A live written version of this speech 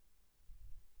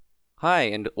Hi,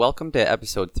 and welcome to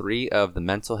episode 3 of the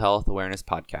Mental Health Awareness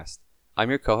Podcast.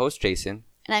 I'm your co-host, Jason.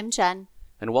 And I'm Jen.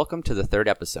 And welcome to the third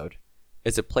episode.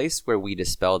 It's a place where we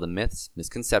dispel the myths,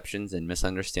 misconceptions, and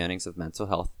misunderstandings of mental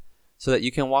health so that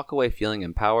you can walk away feeling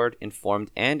empowered, informed,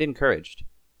 and encouraged.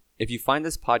 If you find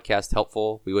this podcast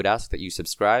helpful, we would ask that you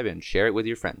subscribe and share it with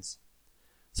your friends.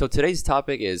 So today's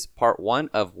topic is part 1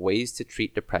 of ways to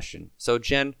treat depression. So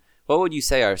Jen, what would you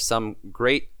say are some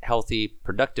great, healthy,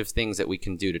 productive things that we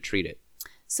can do to treat it?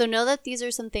 So know that these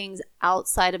are some things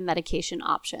outside of medication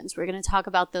options. We're going to talk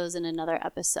about those in another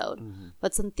episode.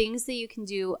 But some things that you can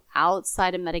do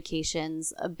outside of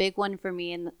medications, a big one for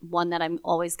me and one that I'm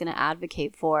always going to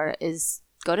advocate for is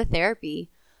go to therapy.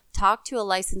 Talk to a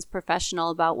licensed professional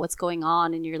about what's going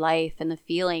on in your life and the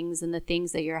feelings and the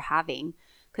things that you're having.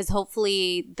 Because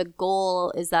hopefully the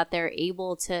goal is that they're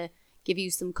able to give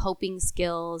you some coping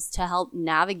skills to help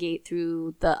navigate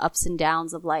through the ups and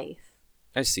downs of life.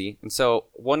 I see. And so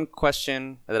one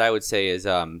question that I would say is,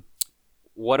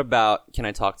 what about, can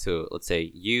I talk to, let's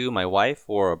say, you, my wife,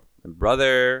 or a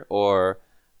brother, or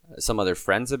some other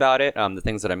friends about it, the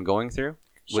things that I'm going through?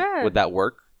 Sure. Would that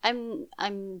work?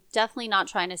 I'm definitely not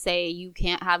trying to say you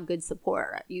can't have good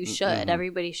support. You should. Mm-hmm.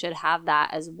 Everybody should have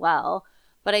that as well.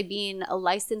 But I mean, a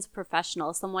licensed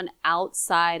professional, someone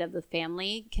outside of the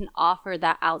family can offer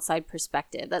that outside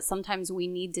perspective that sometimes we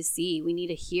need to see, we need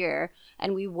to hear,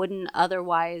 and we wouldn't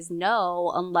otherwise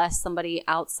know unless somebody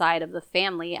outside of the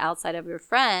family, outside of your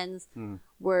friends,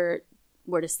 were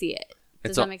to see it.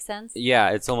 Does that make sense?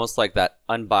 Yeah, it's almost like that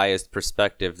unbiased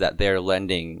perspective that they're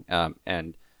lending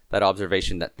and that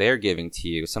observation that they're giving to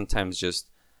you. Sometimes just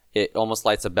it almost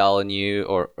lights a bell in you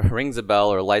or rings a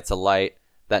bell or lights a light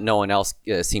that no one else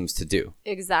seems to do.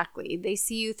 Exactly. They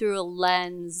see you through a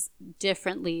lens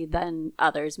differently than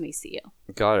others may see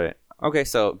you. Got it. Okay,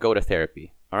 so go to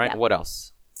therapy. All right, Yep. What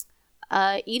else?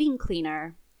 Eating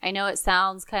cleaner. I know it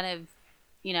sounds kind of,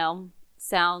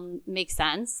 makes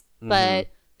sense, but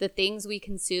the things we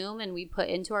consume and we put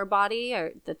into our body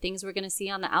are the things we're going to see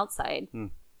on the outside.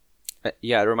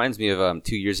 Yeah, it reminds me of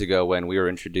 2 years ago when we were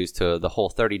introduced to the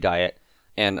Whole30 diet.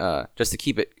 And just to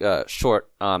keep it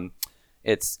short,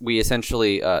 we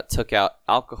essentially took out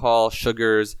alcohol,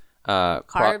 sugars,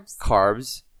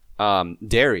 carbs,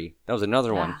 dairy. That was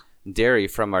another one. Dairy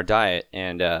from our diet,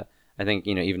 and I think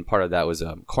even part of that was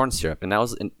corn syrup, and that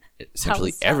was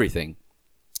essentially everything.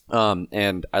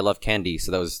 And I love candy,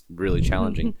 so that was really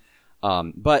challenging.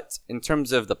 But in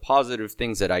terms of the positive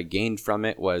things that I gained from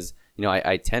it was,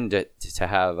 I tend to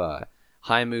have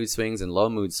high mood swings and low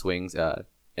mood swings,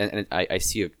 and I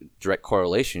see a direct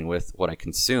correlation with what I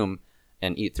consume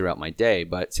and eat throughout my day.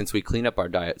 But since we clean up our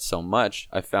diet so much,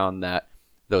 I found that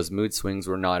those mood swings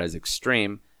were not as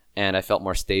extreme, and I felt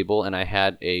more stable, and I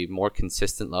had a more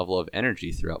consistent level of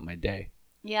energy throughout my day.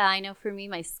 Yeah, I know for me,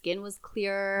 my skin was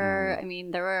clearer. I mean,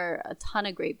 there were a ton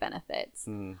of great benefits.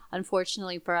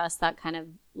 Unfortunately for us, that kind of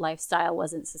lifestyle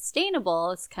wasn't sustainable.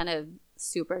 It's kind of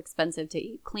super expensive to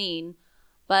eat clean.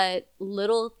 But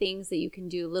little things that you can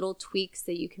do, little tweaks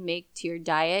that you can make to your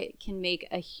diet can make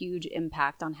a huge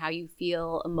impact on how you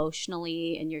feel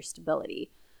emotionally and your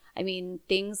stability. I mean,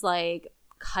 things like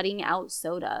cutting out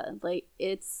soda, like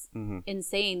it's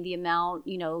insane the amount,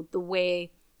 the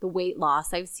weight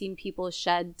loss. I've seen people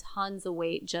shed tons of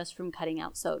weight just from cutting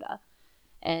out soda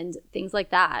and things like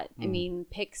that. I mean,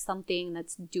 pick something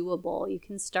that's doable. You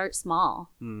can start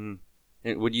small.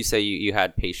 And would you say you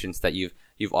had patients that you've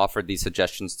offered these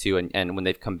suggestions to, and when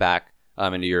they've come back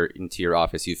into your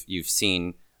office, you've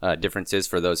seen differences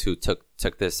for those who took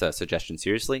this suggestion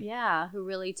seriously? Yeah, who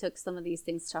really took some of these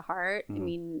things to heart. I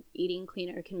mean, eating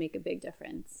cleaner can make a big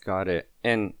difference. Got it.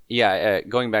 And yeah,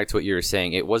 going back to what you were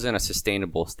saying, it wasn't a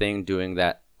sustainable thing doing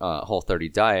that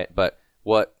Whole30 diet. But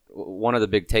one of the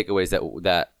big takeaways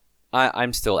that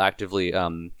I'm still actively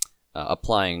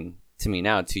applying to me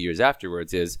now, 2 years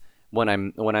afterwards, is when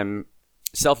I'm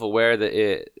self-aware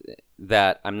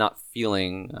that I'm not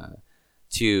feeling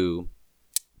too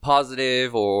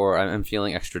positive or I'm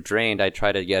feeling extra drained, I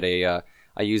try to get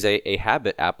I use a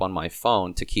habit app on my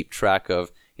phone to keep track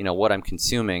of what I'm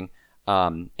consuming,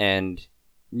 and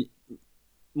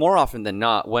more often than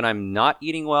not, when I'm not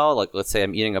eating well, like let's say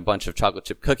I'm eating a bunch of chocolate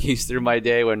chip cookies through my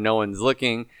day when no one's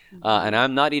looking, and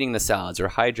I'm not eating the salads or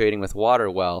hydrating with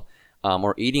water well,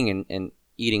 or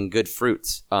eating good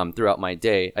fruits throughout my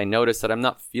day, I notice that I'm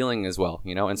not feeling as well,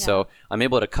 so I'm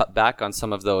able to cut back on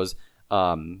some of those,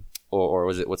 or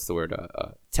was it, what's the word,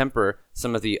 temper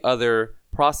some of the other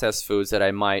processed foods that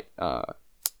I might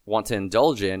want to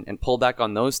indulge in and pull back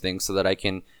on those things so that I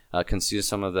can consume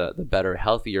some of the better,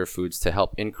 healthier foods to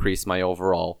help increase my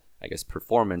overall I guess,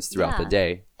 performance throughout the Yeah.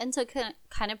 day. And to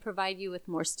kind of provide you with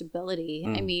more stability.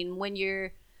 I mean, when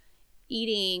you're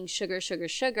eating sugar,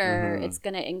 it's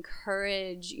going to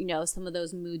encourage, some of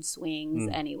those mood swings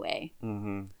anyway.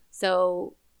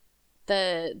 So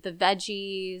the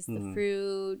veggies, the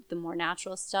fruit, the more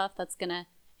natural stuff, that's going to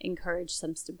encourage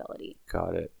some stability.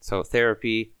 Got it. So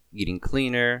therapy, eating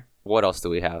cleaner. What else do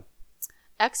we have?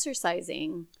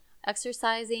 Exercising,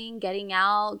 getting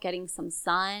out, getting some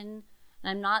sun. And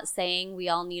I'm not saying we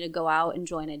all need to go out and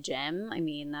join a gym. I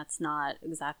mean, that's not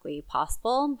exactly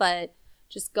possible, but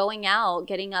just going out,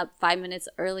 getting up 5 minutes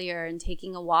earlier and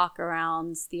taking a walk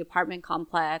around the apartment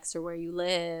complex or where you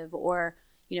live, or,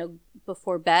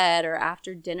 before bed or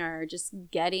after dinner, just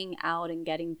getting out and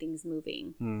getting things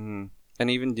moving. Mm-hmm. And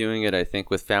even doing it, I think,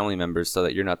 with family members so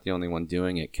that you're not the only one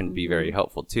doing it can be very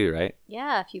helpful too, right?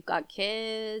 Yeah, if you've got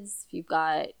kids, if you've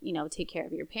got, take care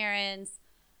of your parents,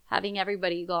 having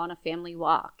everybody go on a family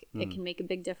walk, it can make a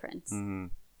big difference.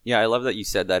 Yeah, I love that you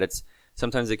said that. It's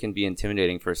sometimes it can be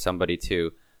intimidating for somebody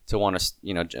to want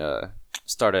to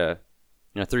start a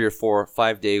 3 or 4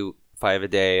 5 a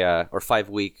day or 5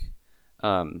 week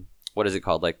what is it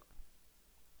called, like,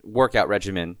 workout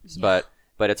regimen. Yeah.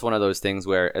 But it's one of those things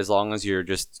where as long as you're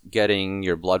just getting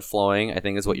your blood flowing, I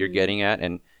think is what you're getting at,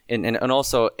 and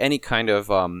also any kind of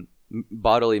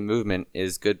bodily movement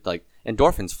is good, like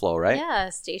endorphins flow, right? Yeah,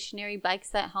 stationary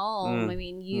bikes at home. I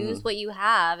mean, use what you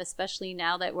have, especially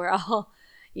now that we're all,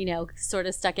 sort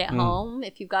of stuck at home.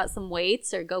 If you've got some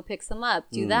weights, or go pick some up,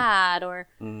 do that. Or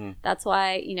that's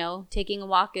why, taking a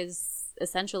walk is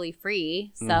essentially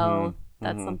free. So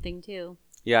that's something too.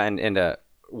 Yeah, and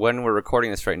when we're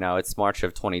recording this right now, it's March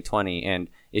of 2020, and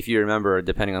if you remember,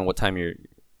 depending on what time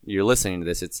you're listening to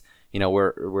this, it's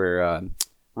we're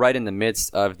right in the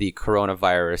midst of the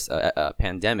coronavirus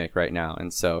pandemic right now,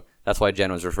 and so that's why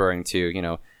Jen was referring to you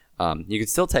can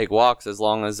still take walks as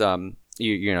long as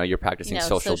you're practicing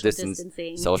social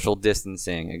distancing. Social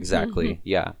distancing, exactly.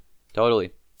 Yeah,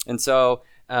 totally. And so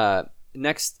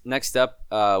next up,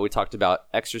 we talked about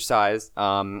exercise.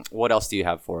 What else do you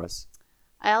have for us?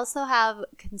 I also have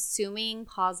consuming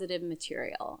positive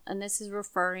material, and this is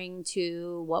referring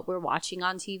to what we're watching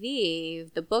on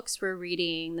TV, the books we're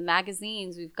reading, the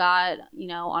magazines we've got,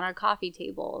 on our coffee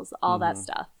tables, all that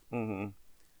stuff.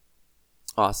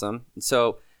 Awesome.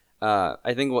 So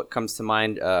I think what comes to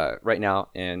mind right now,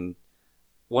 and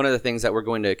one of the things that we're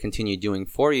going to continue doing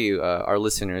for you, our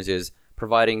listeners, is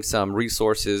providing some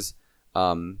resources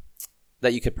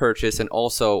that you could purchase and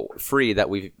also free that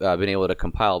we've been able to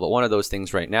compile. But one of those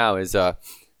things right now is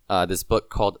this book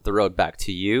called The Road Back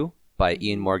to You by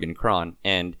Ian Morgan Cron.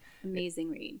 And amazing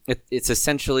read. It's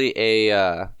essentially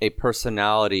a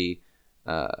personality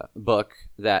book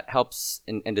that helps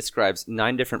and describes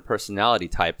 9 different personality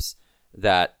types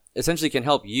that essentially can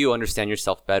help you understand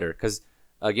yourself better. Because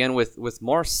again, with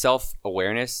more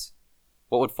self-awareness,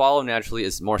 what would follow naturally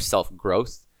is more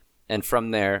self-growth. And from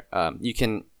there, you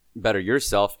can better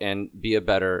yourself and be a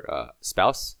better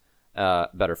spouse,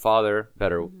 better father,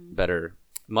 better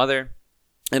mother.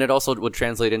 And it also would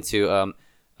translate into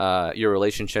your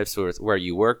relationships with where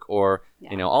you work, or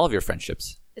all of your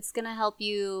friendships. It's going to help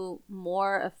you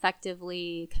more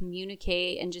effectively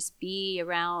communicate and just be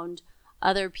around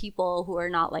other people who are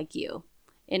not like you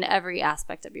in every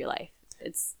aspect of your life.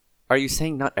 Are you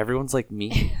saying not everyone's like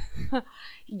me?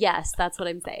 Yes, that's what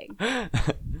I'm saying.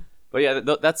 But yeah,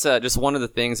 that's just one of the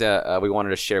things that we wanted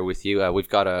to share with you. We've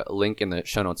got a link in the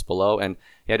show notes below. And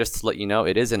yeah, just to let you know,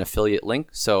 it is an affiliate link.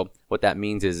 So what that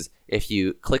means is if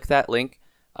you click that link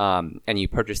and you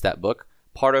purchase that book,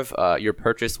 part of your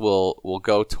purchase will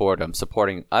go toward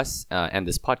supporting us and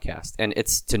this podcast. And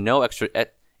it's no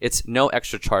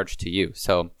extra charge to you.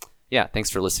 So yeah, thanks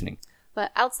for listening.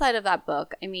 But outside of that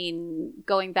book, I mean,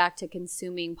 going back to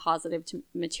consuming positive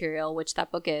material, which that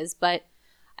book is, but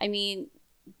I mean,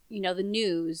 the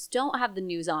news, don't have the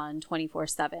news on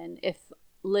 24/7 if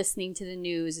listening to the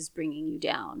news is bringing you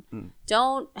down.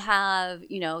 Don't have,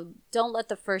 don't let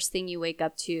the first thing you wake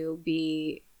up to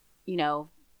be,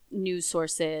 news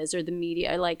sources or the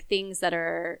media, like things that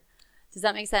are, does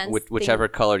that make sense? Whichever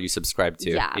color you subscribe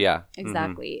to. Yeah.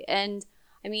 Exactly. And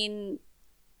I mean,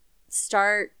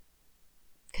 start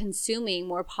consuming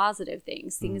more positive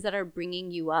things that are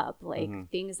bringing you up, like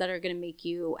things that are going to make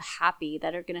you happy,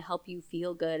 that are going to help you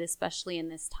feel good, especially in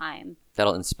this time.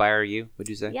 That'll inspire you, would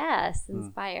you say? Yes,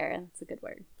 inspire. That's a good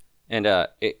word. And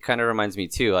it kind of reminds me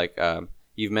too, like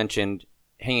you've mentioned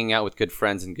hanging out with good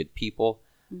friends and good people.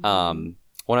 One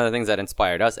of the things that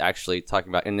inspired us, actually, talking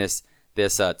about in this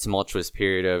tumultuous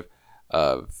period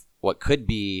of what could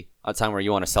be a time where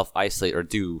you want to self-isolate or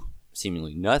do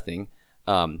seemingly nothing,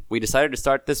 we decided to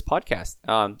start this podcast.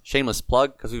 Shameless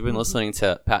plug, because we've been listening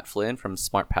to Pat Flynn from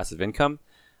Smart Passive Income.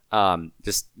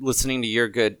 Just listening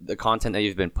to the content that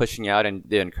you've been pushing out and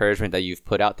the encouragement that you've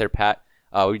put out there, Pat.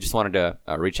 We just wanted to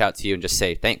reach out to you and just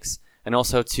say thanks. And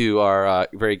also to our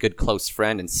very good close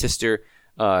friend and sister,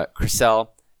 Chriselle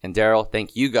and Daryl.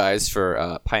 Thank you guys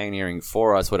for pioneering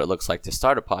for us what it looks like to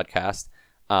start a podcast.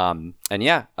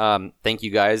 Thank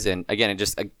you guys. And again, it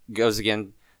just goes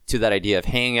again to that idea of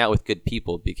hanging out with good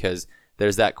people, because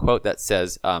there's that quote that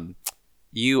says,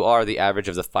 you are the average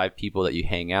of the 5 people that you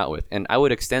hang out with. And I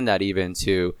would extend that even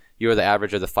to you're the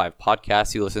average of the 5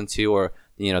 podcasts you listen to, or,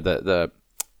 the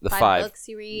 5 books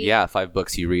you read. Yeah, 5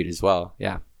 books you read as well.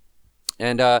 Yeah.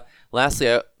 And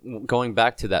lastly, going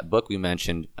back to that book we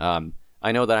mentioned,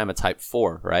 I know that I'm a type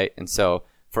 4, right? And so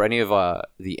for any of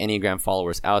the Enneagram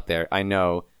followers out there, I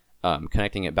know,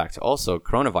 connecting it back to also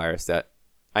coronavirus, that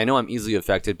I know I'm easily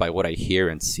affected by what I hear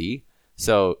and see.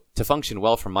 So to function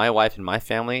well for my wife and my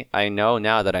family, I know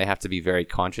now that I have to be very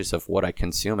conscious of what I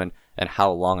consume and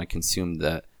how long I consume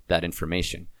that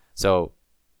information. So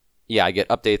yeah, I get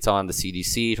updates on the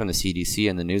CDC from the CDC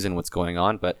and the news and what's going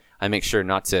on, but I make sure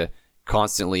not to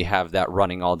constantly have that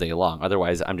running all day long.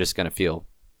 Otherwise, I'm just going to feel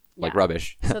like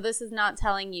rubbish. So this is not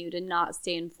telling you to not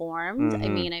stay informed. I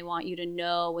mean, I want you to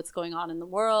know what's going on in the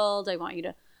world. I want you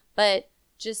to, but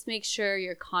just make sure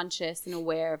you're conscious and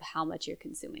aware of how much you're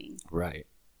consuming. Right.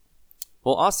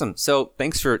 Well, awesome. So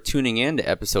thanks for tuning in to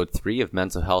episode 3 of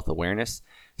Mental Health Awareness.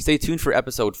 Stay tuned for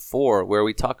episode 4, where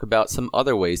we talk about some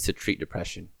other ways to treat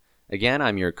depression. Again,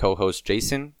 I'm your co-host,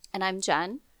 Jason. And I'm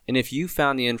Jen. And if you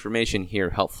found the information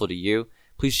here helpful to you,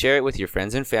 please share it with your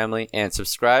friends and family, and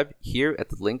subscribe here at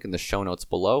the link in the show notes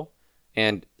below.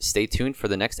 And stay tuned for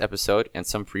the next episode and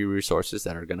some free resources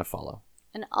that are going to follow.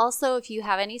 And also, if you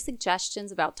have any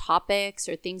suggestions about topics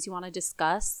or things you want to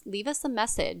discuss, leave us a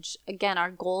message. Again,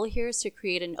 our goal here is to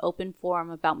create an open forum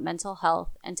about mental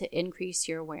health and to increase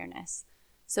your awareness.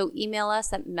 So email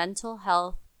us at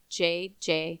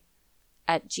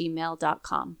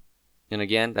mentalhealthjj@gmail.com. And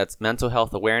again, that's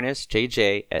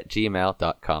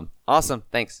mentalhealthawarenessjj@gmail.com. Awesome.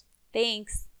 Thanks.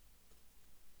 Thanks.